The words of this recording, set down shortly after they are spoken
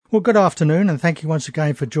Well, good afternoon, and thank you once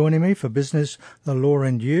again for joining me for Business, the Law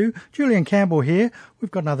and You. Julian Campbell here.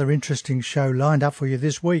 We've got another interesting show lined up for you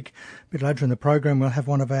this week. A bit later in the program, we'll have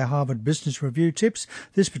one of our Harvard Business Review tips.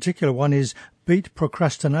 This particular one is Beat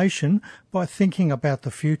Procrastination by Thinking About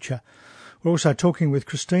the Future. We're also talking with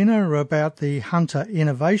Christina about the Hunter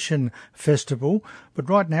Innovation Festival. But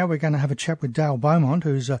right now we're going to have a chat with Dale Beaumont,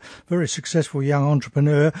 who's a very successful young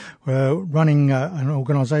entrepreneur running an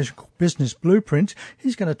organisation called Business Blueprint.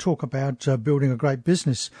 He's going to talk about building a great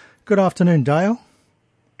business. Good afternoon, Dale.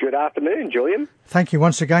 Good afternoon, Julian. Thank you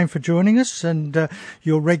once again for joining us, and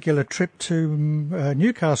your regular trip to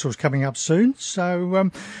Newcastle is coming up soon. So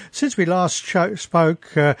since we last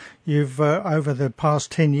spoke, you've, over the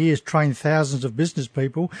past 10 years, trained thousands of business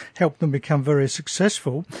people, helped them become very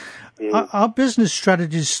successful. Are business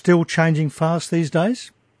strategies still changing fast these days?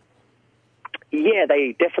 Yeah,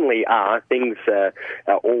 they definitely are. Things are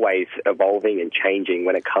always evolving and changing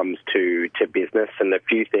when it comes to business, and the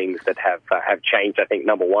few things that have changed, I think,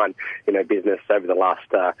 number one, business over the last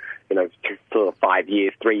sort of 5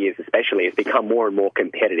 years, 3 years especially, has become more and more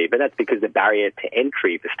competitive. And that's because the barrier to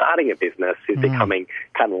entry for starting a business is becoming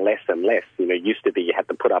kind of less and less. Used to be you had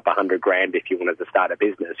to put up $100,000 if you wanted to start a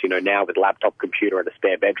business. Now with laptop, computer, and a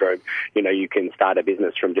spare bedroom, you can start a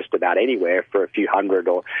business from just about anywhere for a few hundred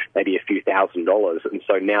or maybe a few $1,000s. And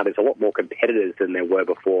so now there's a lot more competitors than there were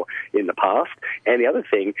before in the past. And the other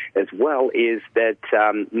thing as well is that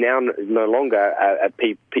now no longer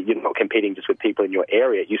you're not competing just with people in your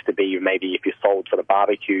area. It used to be maybe if you sold sort of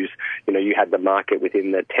barbecues, you had the market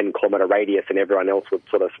within the 10-kilometre radius and everyone else would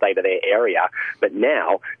sort of stay to their area. But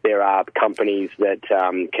now there are companies that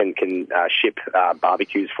can ship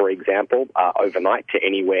barbecues, for example, overnight to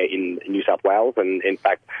anywhere in New South Wales and, in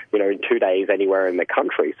fact, in 2 days anywhere in the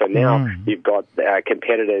country. So now you've got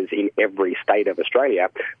competitors in every state of Australia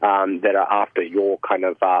that are after your kind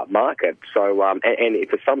of market. So, and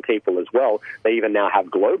for some people as well, they even now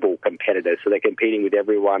have global competitors. So they're competing with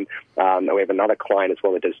everyone. We have another client as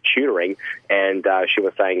well that does tutoring, and she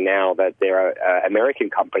was saying now that there are American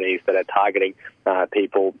companies that are targeting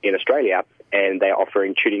people in Australia, and they're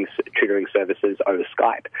offering tutoring services over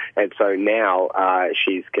Skype. And so now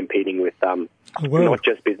she's competing with not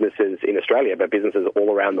just businesses in Australia, but businesses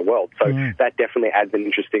all around the world. So that definitely adds an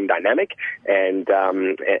interesting dynamic and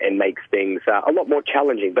makes things a lot more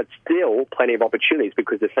challenging, but still plenty of opportunities,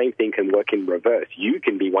 because the same thing can work in reverse. You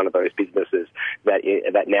can be one of those businesses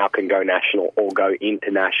that now can go national or go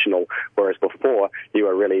international, whereas before you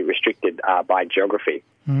were really restricted by geography.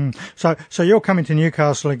 So you're coming to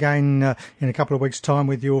Newcastle again in a couple of weeks' time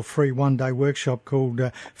with your free one-day workshop called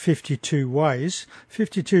 52 Ways.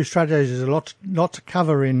 52 strategies is a lot to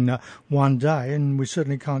cover in one day, and we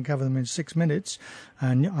certainly can't cover them in 6 minutes.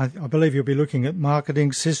 And I believe you'll be looking at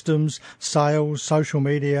marketing, systems, sales, social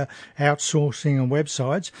media, outsourcing and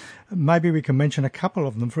websites. Maybe we can mention a couple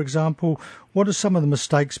of them. For example, what are some of the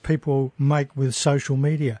mistakes people make with social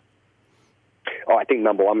media? I think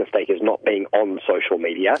number one mistake is not being on social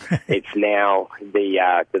media. It's now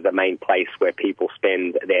the main place where people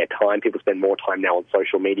spend their time. People spend more time now on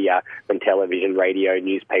social media than television, radio,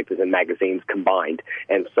 newspapers, and magazines combined.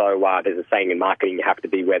 And so there's a saying in marketing, you have to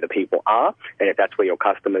be where the people are. And if that's where your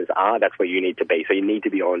customers are, that's where you need to be. So you need to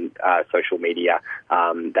be on social media.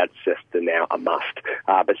 That's just now a must.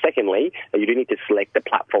 But secondly, you do need to select the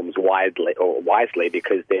platforms wisely,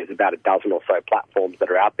 because there's about a dozen or so platforms that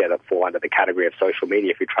are out there that fall under the category of social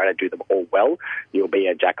media. If you try to do them all well, you'll be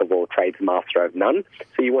a jack of all trades, master of none.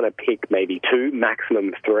 So you want to pick maybe 2,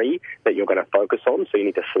 maximum 3 that you're going to focus on. So you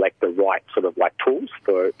need to select the right sort of like tools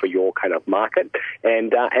for your kind of market.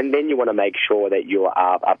 And then you want to make sure that you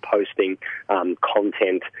are posting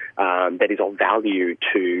content that is of value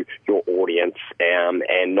to your audience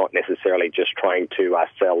and not necessarily just trying to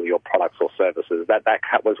sell your products or services. That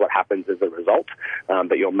was what happens as a result.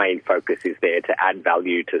 But your main focus is there to add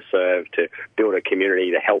value, to serve, to build a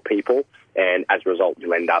community, to help people, and as a result,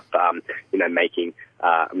 you'll end up, making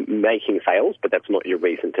sales. But that's not your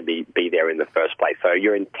reason to be there in the first place. So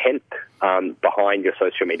your intent behind your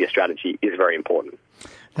social media strategy is very important.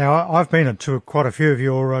 Now, I've been to quite a few of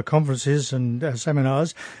your conferences and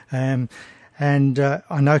seminars, and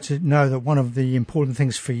I know that one of the important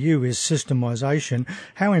things for you is systemization.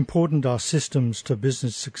 How important are systems to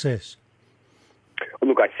business success? Well,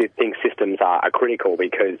 look, I think systems are critical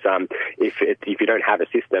because if you don't have a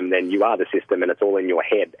system, then you are the system and it's all in your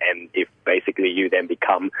head. And if basically you then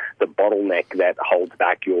become the bottleneck that holds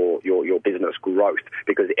back your business growth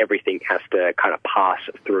because everything has to kind of pass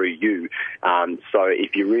through you. So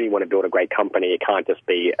if you really want to build a great company, it can't just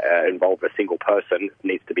be involve a single person. It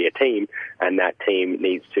needs to be a team, and that team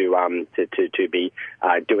needs to be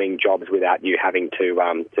doing jobs without you having to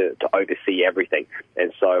oversee everything.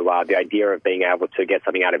 And so the idea of being able to get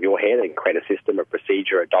something out of your head and create a system, a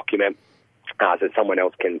procedure, a document, so someone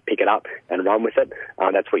else can pick it up and run with it.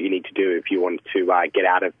 That's what you need to do if you want to get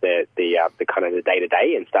out of the kind of the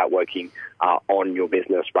day-to-day and start working on your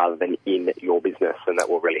business rather than in your business, and that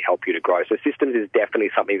will really help you to grow. So systems is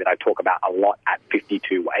definitely something that I talk about a lot at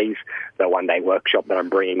 52 Ways, the one-day workshop that I'm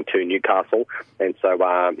bringing to Newcastle. And so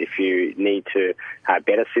if you need to have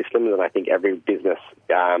better systems, and I think every business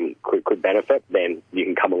could benefit, then you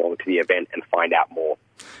can come along to the event and find out more.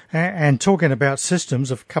 And talking about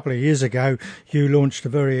systems, a couple of years ago, you launched a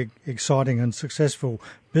very exciting and successful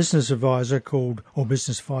business advisor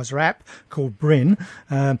app called Bryn,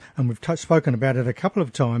 and we've spoken about it a couple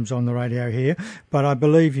of times on the radio here, but I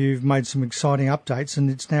believe you've made some exciting updates,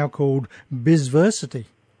 and it's now called Bizversity.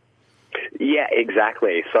 Yeah,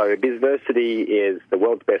 exactly. So Bizversity is the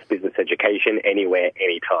world's best business education anywhere,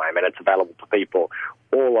 anytime, and it's available to people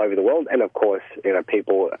all over the world, and of course,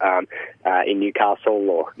 people in Newcastle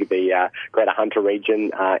or the Greater Hunter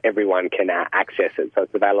region, everyone can access it. So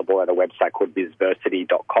it's available at a website called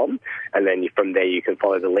bizversity.com, and then from there you can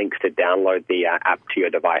follow the links to download the app to your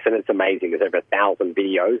device. And it's amazing. There's over 1,000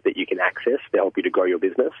 videos that you can access to help you to grow your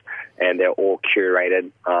business, and they're all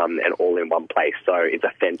curated and all in one place. So it's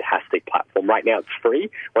a fantastic platform. Right now it's free.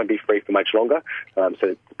 Won't be free for much longer,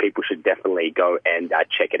 so people should definitely go and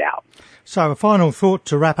check it out. So a final thought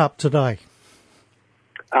to wrap up today.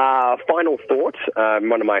 Final thought,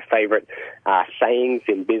 one of my favourite sayings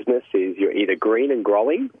in business is you're either green and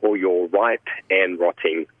growing or you're ripe and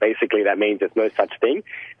rotting. Basically, that means there's no such thing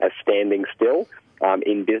as standing still.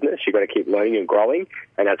 In business, you've got to keep learning and growing,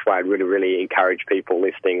 and that's why I'd really, really encourage people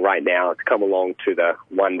listening right now to come along to the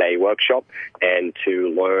one-day workshop and to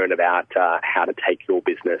learn about how to take your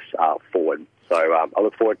business forward. So I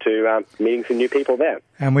look forward to meeting some new people there.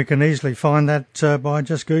 And we can easily find that by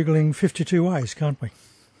just Googling 52 Ways, can't we?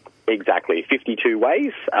 Exactly, 52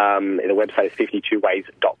 Ways. The website is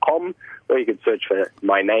 52ways.com, or you can search for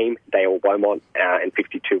my name, Dale Beaumont, and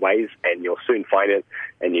 52 Ways, and you'll soon find it,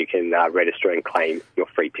 and you can register and claim your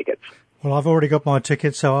free tickets. Well, I've already got my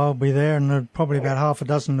ticket, so I'll be there, and probably about half a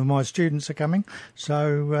dozen of my students are coming.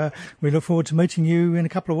 So we look forward to meeting you in a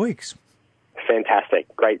couple of weeks. Fantastic.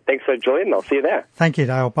 Great. Thanks for joining. I'll see you there. Thank you,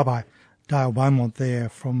 Dale. Bye-bye. Dale Beaumont there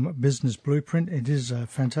from Business Blueprint. It is a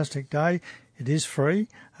fantastic day. It is free.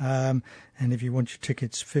 And if you want your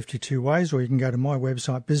tickets, 52 Ways, or you can go to my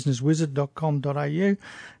website, businesswizard.com.au,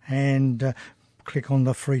 and click on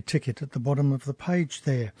the free ticket at the bottom of the page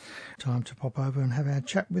there. Time to pop over and have our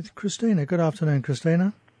chat with Christina. Good afternoon,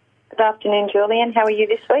 Christina. Good afternoon, Julian. How are you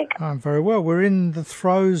this week? I'm very well. We're in the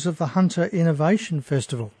throes of the Hunter Innovation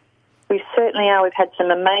Festival. We certainly are. We've had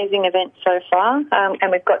some amazing events so far,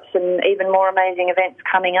 and we've got some even more amazing events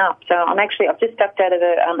coming up. So I've just stepped out of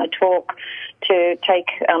a talk to take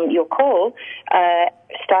your call,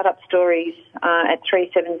 Startup Stories at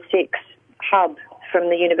 376 Hub from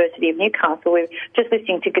the University of Newcastle. We're just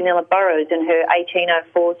listening to Gunilla Burrows and her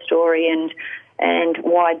 1804 story and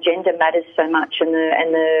why gender matters so much, and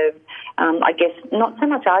the I guess not so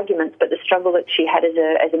much arguments, but the struggle that she had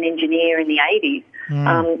as an engineer in the 80s,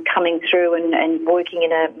 coming through and working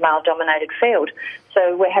in a male-dominated field.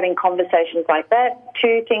 So we're having conversations like that.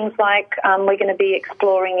 Two things like we're going to be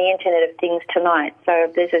exploring the Internet of Things tonight.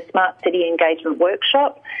 So there's a Smart City Engagement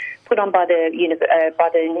Workshop put on by the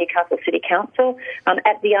Newcastle City Council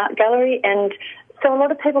at the Art Gallery, and so a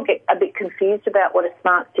lot of people get a bit confused about what a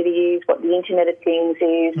smart city is, what the Internet of Things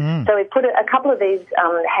is. So we put a couple of these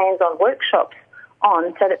hands-on workshops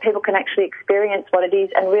on so that people can actually experience what it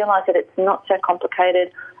is and realise that it's not so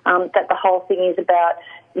complicated, that the whole thing is about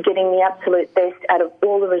getting the absolute best out of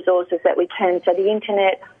all the resources that we can. So the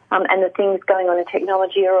Internet and the things going on in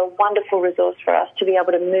technology are a wonderful resource for us to be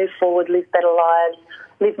able to move forward, live better lives,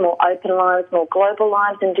 live more open lives, more global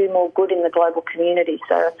lives, and do more good in the global community.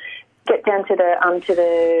 So get down to the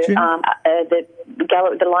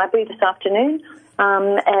library this afternoon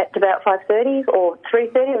at about 5:30 or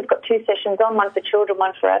 3:30. We've got two sessions on, one for children,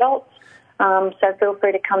 one for adults. So feel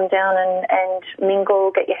free to come down and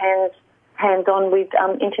mingle, get your hands hands-on with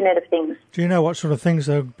Internet of Things. Do you know what sort of things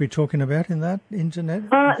they'll be talking about in that Internet?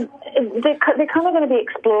 They're kind of going to be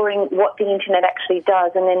exploring what the Internet actually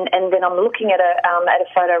does, and then I'm looking at a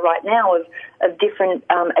photo right now of different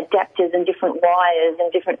adapters and different wires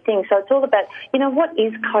and different things. So it's all about, what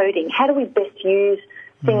is coding? How do we best use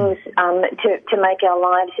things to make our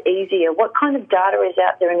lives easier? What kind of data is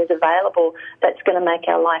out there and is available that's going to make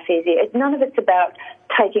our life easier? None of it's about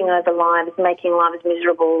taking over lives, making lives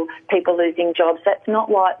miserable, people losing jobs. That's not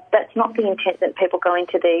the intent that people go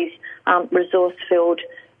into these resource-filled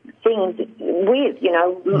things with.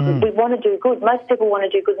 We want to do good. Most people want to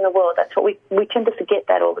do good in the world. That's what we tend to forget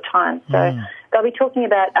that all the time. So they'll be talking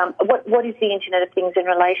about what is the Internet of Things in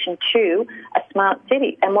relation to a smart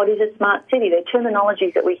city, and what is a smart city. They're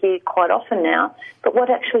terminologies that we hear quite often now, but what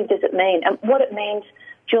actually does it mean? And what it means,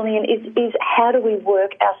 Julian, is how do we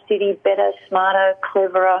work our city better, smarter,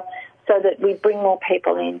 cleverer, so that we bring more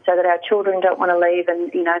people in, so that our children don't want to leave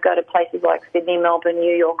and, go to places like Sydney, Melbourne,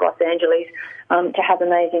 New York, Los Angeles to have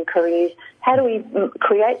amazing careers. How do we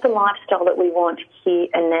create the lifestyle that we want here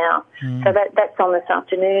and now? So that's on this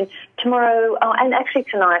afternoon. Tomorrow, and actually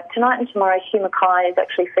tonight and tomorrow, Hugh Mackay is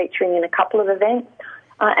actually featuring in a couple of events,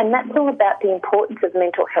 and that's all about the importance of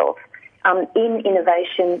mental health in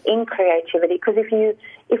innovation, in creativity. Because if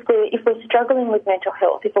we're struggling with mental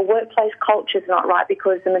health, if a workplace culture is not right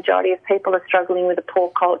because the majority of people are struggling with a poor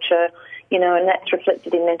culture, and that's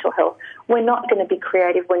reflected in mental health, we're not going to be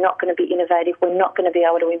creative, we're not going to be innovative, we're not going to be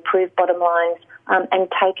able to improve bottom lines and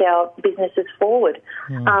take our businesses forward.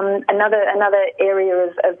 Another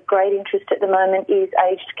area of great interest at the moment is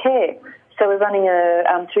aged care. So we're running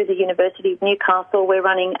through the University of Newcastle, we're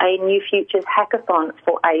running a New Futures hackathon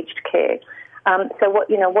for aged care. So what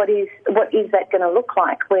is that going to look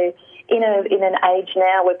like? We're in an age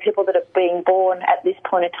now where people that are being born at this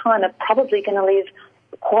point in time are probably going to live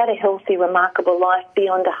quite a healthy, remarkable life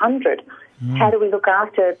beyond 100. How do we look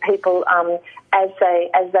after people as they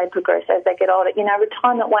progress, as they get older?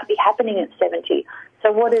 Retirement won't be happening at 70.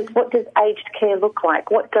 So what does aged care look like?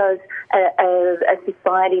 What does a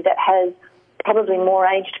society that has probably more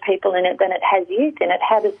aged people in it than it has youth in it,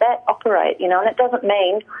 how does that operate? And it doesn't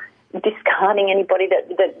mean discarding anybody that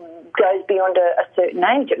goes beyond a certain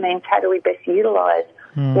age. It means how do we best utilise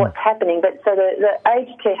what's happening. But so the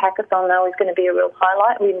aged care hackathon, though, is going to be a real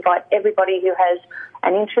highlight. We invite everybody who has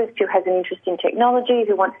an interest in technology,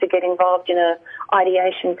 who wants to get involved in a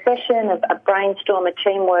ideation session, a brainstorm, a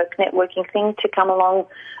teamwork, networking thing to come along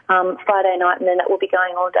Friday night, and then that will be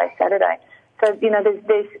going all day Saturday. So,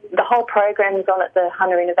 there's the whole program is on at the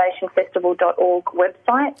hunterinnovationfestival.org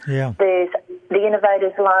website. Yeah. There's the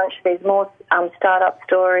Innovators Lunch. There's more startup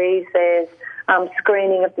stories. There's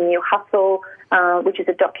screening of the New Hustle, which is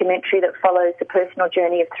a documentary that follows the personal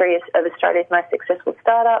journey of three of Australia's most successful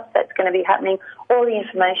startups. That's going to be happening. All the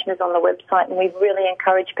information is on the website, and we really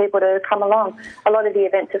encourage people to come along. A lot of the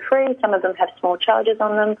events are free. Some of them have small charges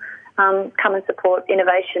on them. Come and support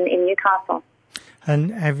innovation in Newcastle.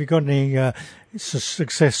 And have you got any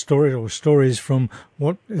success stories or stories from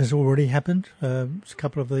what has already happened? A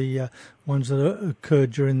couple of the ones that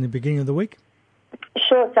occurred during the beginning of the week?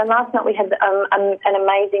 Sure. So last night we had an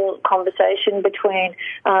amazing conversation between,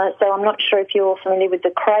 so I'm not sure if you're familiar with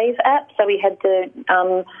the Crave app. So we had the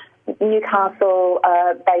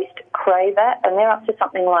Newcastle-based Crave app, and they're up to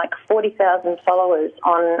something like 40,000 followers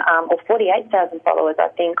or 48,000 followers, I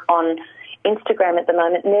think, on Instagram at the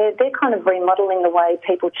moment. And they're kind of remodelling the way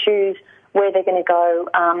people choose where they're going to go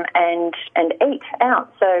and eat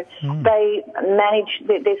out. So they manage.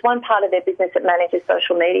 There's one part of their business that manages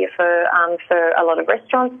social media for a lot of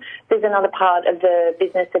restaurants. There's another part of the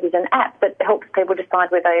business that is an app that helps people decide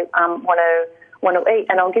where they want to eat.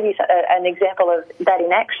 And I'll give you an example of that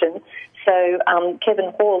in action. So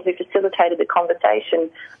Kevin Hall, who facilitated the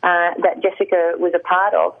conversation that Jessica was a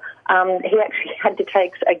part of, he actually had to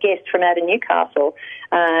take a guest from out of Newcastle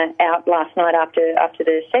out last night after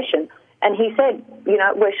the session. And he said,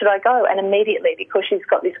 where should I go? And immediately, because she's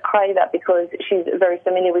got this crave up, because she's very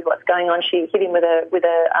familiar with what's going on, she hit him with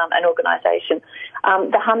an organisation.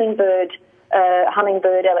 The Hummingbird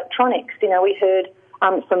Electronics. We heard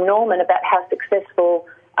from Norman about how successful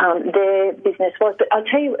their business was. But I'll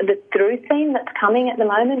tell you, the through theme that's coming at the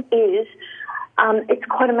moment is it's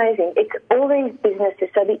quite amazing. It's all these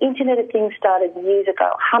businesses. So the Internet of Things started years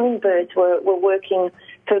ago. Hummingbirds were working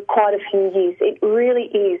for quite a few years. It really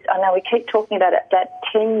is. I know we keep talking about it, that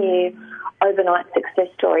 10-year overnight success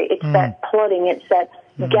story. It's that plotting. It's that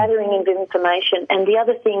gathering of information. And the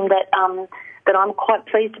other thing that that I'm quite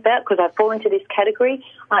pleased about, because I fall into this category,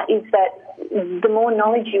 is that the more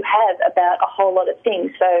knowledge you have about a whole lot of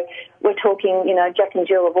things, so we're talking, Jack and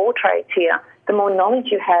Jill of all trades here, the more knowledge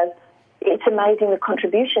you have, it's amazing the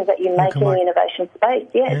contributions that you make in the innovation space.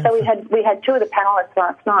 Yeah. So we had two of the panellists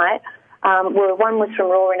last night. One was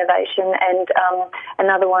from Raw Innovation and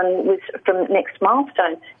another one was from Next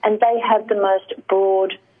Milestone, and they have the most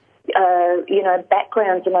broad,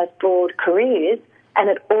 backgrounds, the most broad careers, and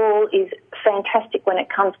it all is fantastic when it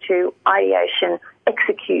comes to ideation,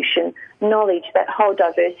 execution, knowledge, that whole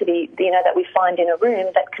diversity, that we find in a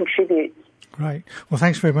room that contributes. Great. Well,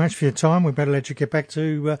 thanks very much for your time. We better let you get back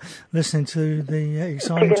to listening to the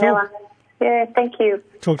exciting talk. Yeah, thank you.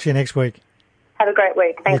 Talk to you next week. Have a great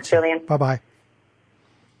week. Thanks, Julian. Bye-bye.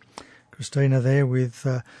 Christina there with,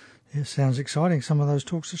 it sounds exciting, some of those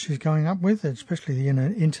talks that she's going up with, especially the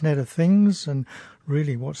Internet of Things and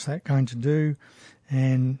really what's that going to do.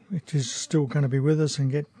 And it is still going to be with us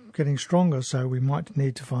and getting stronger, so we might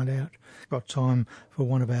need to find out. Got time for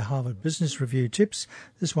one of our Harvard Business Review tips.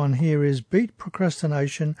 This one here is beat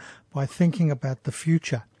procrastination by thinking about the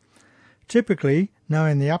future. Typically,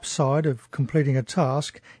 knowing the upside of completing a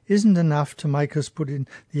task isn't enough to make us put in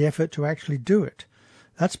the effort to actually do it.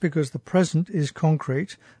 That's because the present is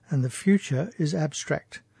concrete and the future is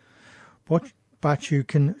abstract. But you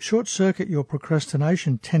can short-circuit your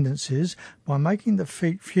procrastination tendencies by making the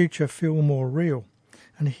future feel more real.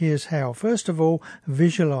 And here's how. First of all,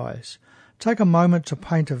 visualize. Take a moment to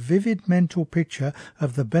paint a vivid mental picture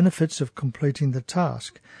of the benefits of completing the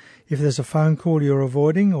task. If there's a phone call you're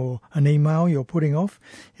avoiding or an email you're putting off,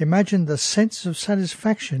 imagine the sense of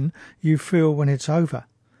satisfaction you feel when it's over.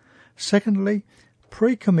 Secondly,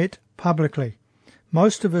 pre-commit publicly.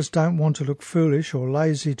 Most of us don't want to look foolish or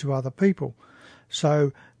lazy to other people.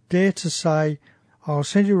 So dare to say, I'll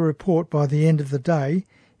send you a report by the end of the day.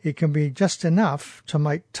 It can be just enough to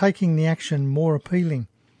make taking the action more appealing.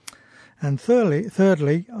 And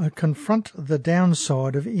thirdly, confront the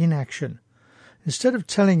downside of inaction. Instead of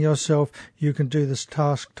telling yourself you can do this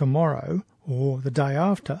task tomorrow or the day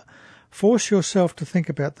after, force yourself to think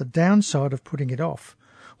about the downside of putting it off.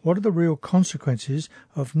 What are the real consequences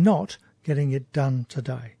of not getting it done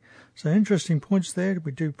today? So interesting points there.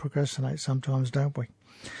 We do procrastinate sometimes, don't we?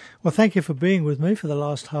 Well, thank you for being with me for the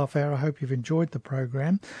last half hour. I hope you've enjoyed the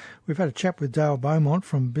program. We've had a chat with Dale Beaumont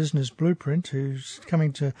from Business Blueprint, who's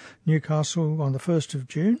coming to Newcastle on the 1st of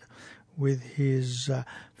June with his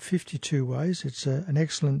 52 Ways. It's an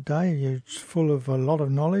excellent day. It's full of a lot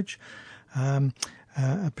of knowledge,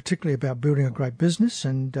 particularly about building a great business.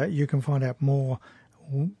 And you can find out more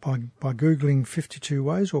by Googling 52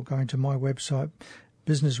 Ways or going to my website,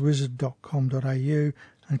 businesswizard.com.au,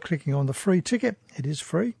 and clicking on the free ticket. It is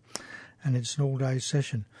free, and it's an all-day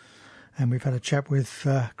session. And we've had a chat with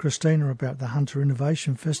Christina about the Hunter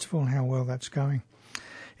Innovation Festival and how well that's going.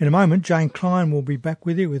 In a moment, Jane Klein will be back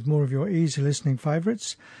with you with more of your easy listening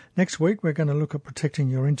favourites. Next week, we're going to look at protecting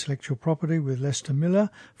your intellectual property with Lester Miller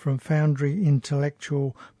from Foundry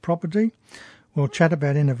Intellectual Property. We'll chat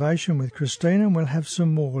about innovation with Christina, and we'll have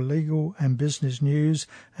some more legal and business news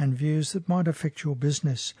and views that might affect your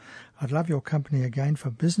business. I'd love your company again for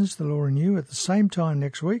Business, the Law and You at the same time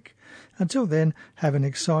next week. Until then, have an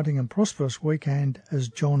exciting and prosperous weekend. As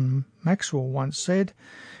John Maxwell once said,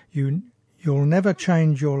 you'll never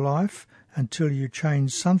change your life until you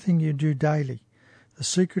change something you do daily. The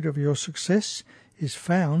secret of your success is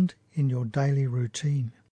found in your daily routine.